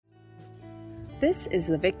This is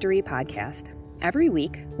the Victory Podcast. Every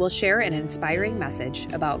week, we'll share an inspiring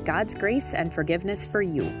message about God's grace and forgiveness for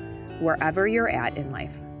you, wherever you're at in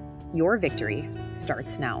life. Your victory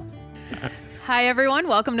starts now. Hi, everyone.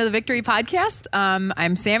 Welcome to the Victory Podcast.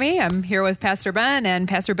 I'm Sammy. I'm here with Pastor Ben and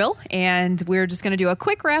Pastor Bill, and we're just going to do a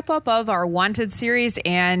quick wrap-up of our Wanted series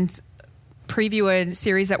and preview a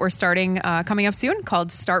series that we're starting coming up soon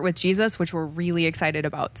called Start with Jesus, which we're really excited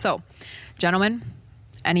about. So, gentlemen,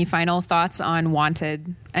 any final thoughts on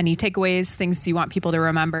Wanted? Any takeaways, things you want people to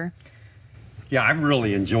remember? Yeah, I've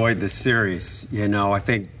really enjoyed this series. You know, I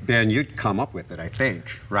think, Ben, you'd come up with it, I think,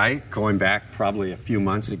 right? Going back probably a few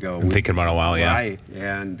months ago. I'm thinking about it a while, yeah. Right,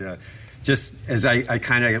 and just as I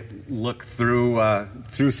kind of look through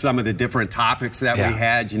some of the different topics that we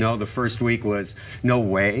had, you know, the first week was, no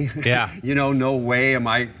way. Yeah. You know, no way am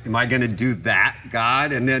I going to do that,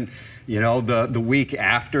 God? And then, you know, the week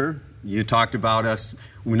after, you talked about us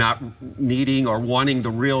not needing or wanting the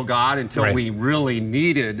real God until we really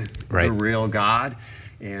needed the real God.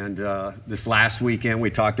 And this last weekend,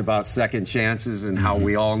 we talked about second chances and how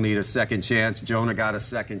we all need a second chance. Jonah got a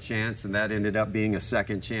second chance, and that ended up being a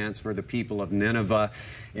second chance for the people of Nineveh.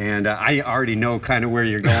 And I already know kind of where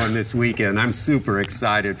you're going this weekend. I'm super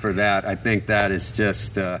excited for that. I think that is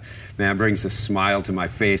just, man, brings a smile to my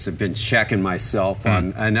face. I've been checking myself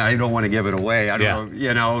on, and I don't want to give it away. I don't know,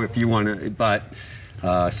 you know, if you want to, but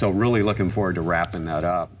so really looking forward to wrapping that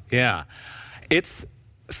up. Yeah. It's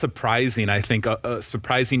surprising, I think, a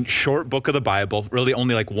surprising short book of the Bible, really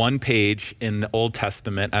only like one page in the Old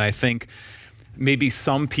Testament. And I think maybe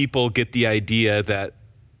some people get the idea that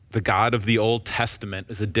the God of the Old Testament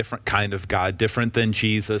is a different kind of God, different than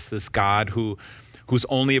Jesus, this God who's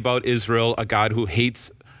only about Israel, a God who hates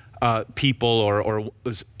people or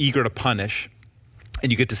is eager to punish.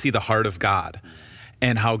 And you get to see the heart of God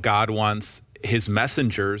and how God wants his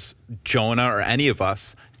messengers, Jonah or any of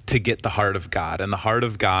us, to get the heart of God. And the heart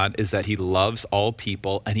of God is that he loves all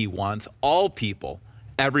people and he wants all people,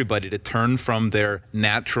 everybody, to turn from their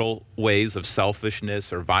natural ways of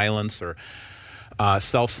selfishness or violence or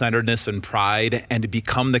self-centeredness and pride and to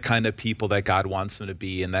become the kind of people that God wants them to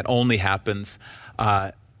be. And that only happens,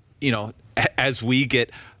 you know, as we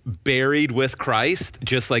get buried with Christ,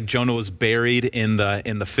 just like Jonah was buried in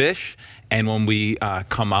the fish, and when we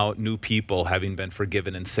come out new people, having been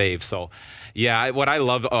forgiven and saved. So, yeah, what I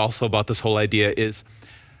love also about this whole idea is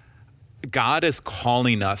God is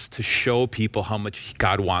calling us to show people how much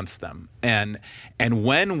God wants them. And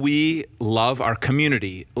when we love our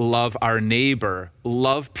community, love our neighbor,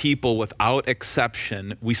 love people without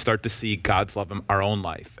exception, we start to see God's love in our own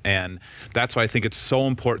life. And that's why I think it's so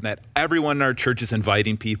important that everyone in our church is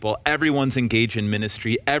inviting people, everyone's engaged in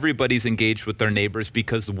ministry, everybody's engaged with their neighbors,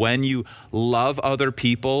 because when you love other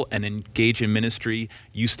people and engage in ministry,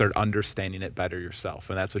 you start understanding it better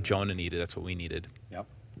yourself. And that's what Jonah needed. That's what we needed. Yep.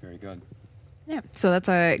 Very good. Yeah, so that's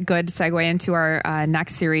a good segue into our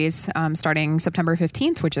next series starting September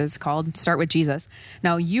 15th, which is called Start with Jesus.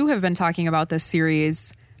 Now, you have been talking about this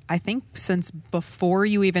series, I think, since before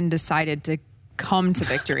you even decided to come to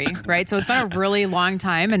Victory, right? So it's been a really long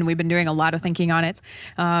time, and we've been doing a lot of thinking on it.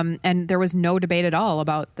 And there was no debate at all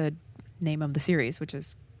about the name of the series, which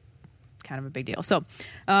is kind of a big deal. So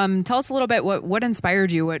tell us a little bit, what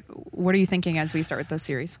inspired you? What are you thinking as we start with this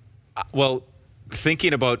series? Well,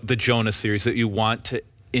 thinking about the Jonah series, that you want to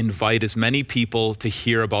invite as many people to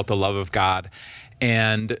hear about the love of God.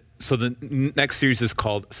 And so the next series is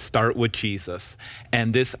called Start with Jesus.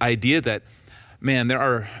 And this idea that, man,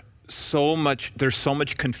 there's so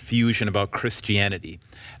much confusion about Christianity,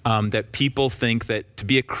 that people think that to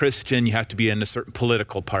be a Christian, you have to be in a certain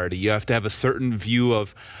political party. You have to have a certain view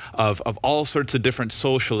of all sorts of different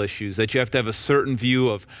social issues, that you have to have a certain view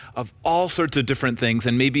of all sorts of different things.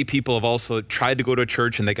 And maybe people have also tried to go to a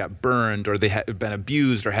church and they got burned, or they had been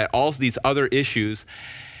abused, or had all these other issues.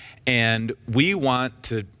 And we want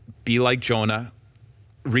to be like Jonah,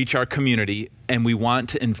 reach our community, and we want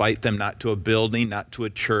to invite them not to a building, not to a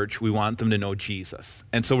church. We want them to know Jesus.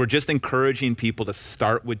 And so we're just encouraging people to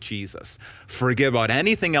start with Jesus. Forget about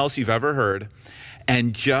anything else you've ever heard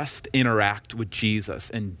and just interact with Jesus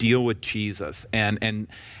and deal with Jesus. And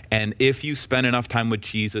if you spend enough time with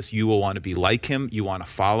Jesus, you will want to be like him. You want to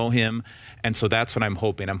follow him. And so that's what I'm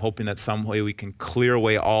hoping. I'm hoping that some way we can clear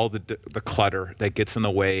away all the clutter that gets in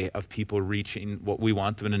the way of people reaching what we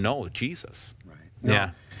want them to know, Jesus. Right.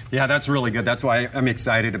 No. Yeah, that's really good. That's why I'm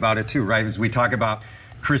excited about it too, right? As we talk about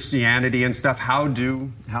Christianity and stuff, how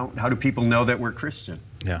do people know that we're Christian?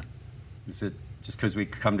 Yeah. Is it just because we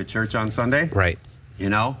come to church on Sunday? Right. You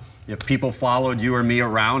know? If people followed you or me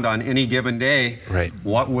around on any given day, Right.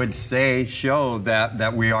 what would show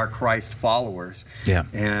that we are Christ followers? Yeah.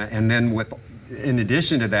 And then in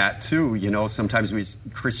addition to that, too, sometimes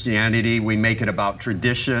Christianity, we make it about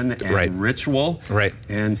tradition and Right. ritual, Right.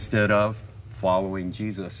 instead of following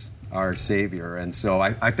Jesus, our Savior. And so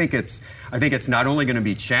I think it's not only going to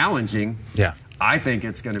be challenging. Yeah. I think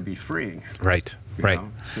it's going to be freeing. Right. Right.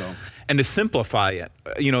 So. And to simplify it,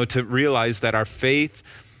 to realize that our faith,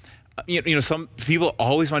 some people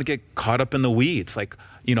always want to get caught up in the weeds, like,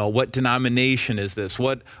 what denomination is this?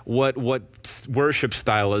 What worship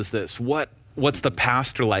style is this? What's the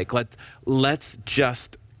pastor like? Let's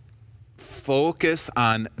just focus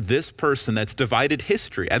on this person that's divided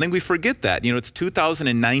history. I think we forget that. It's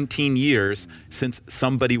 2019 years since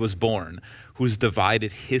somebody was born who's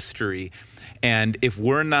divided history. And if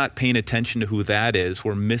we're not paying attention to who that is,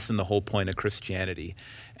 we're missing the whole point of Christianity.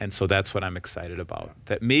 And so that's what I'm excited about.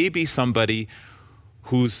 That maybe somebody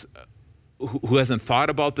who hasn't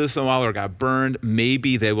thought about this in a while or got burned,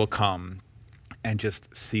 maybe they will come and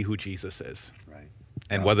just see who Jesus is. Right.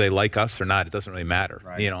 And whether they like us or not, it doesn't really matter.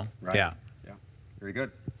 Right. Right. Yeah. Very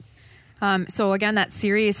good. So again, that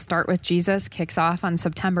series, Start with Jesus, kicks off on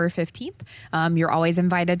September 15th. You're always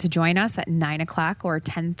invited to join us at 9 o'clock or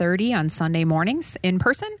 10:30 on Sunday mornings in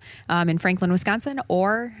person in Franklin, Wisconsin,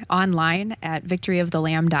 or online at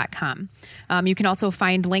victoryofthelamb.com. You can also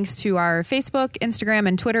find links to our Facebook, Instagram,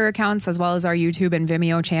 and Twitter accounts, as well as our YouTube and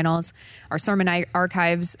Vimeo channels, our sermon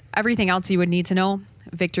archives, everything else you would need to know,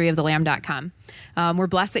 victoryofthelamb.com. We're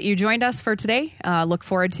blessed that you joined us for today. Look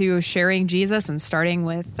forward to sharing Jesus and starting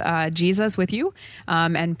with Jesus with you.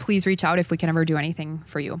 And please reach out if we can ever do anything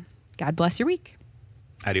for you. God bless your week.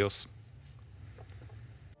 Adios.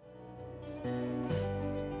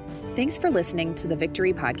 Thanks for listening to the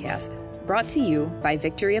Victory Podcast, brought to you by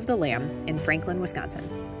Victory of the Lamb in Franklin, Wisconsin.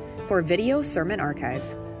 For video sermon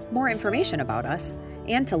archives, more information about us,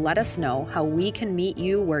 and to let us know how we can meet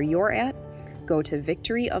you where you're at, go to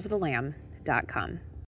victoryofthelamb.com.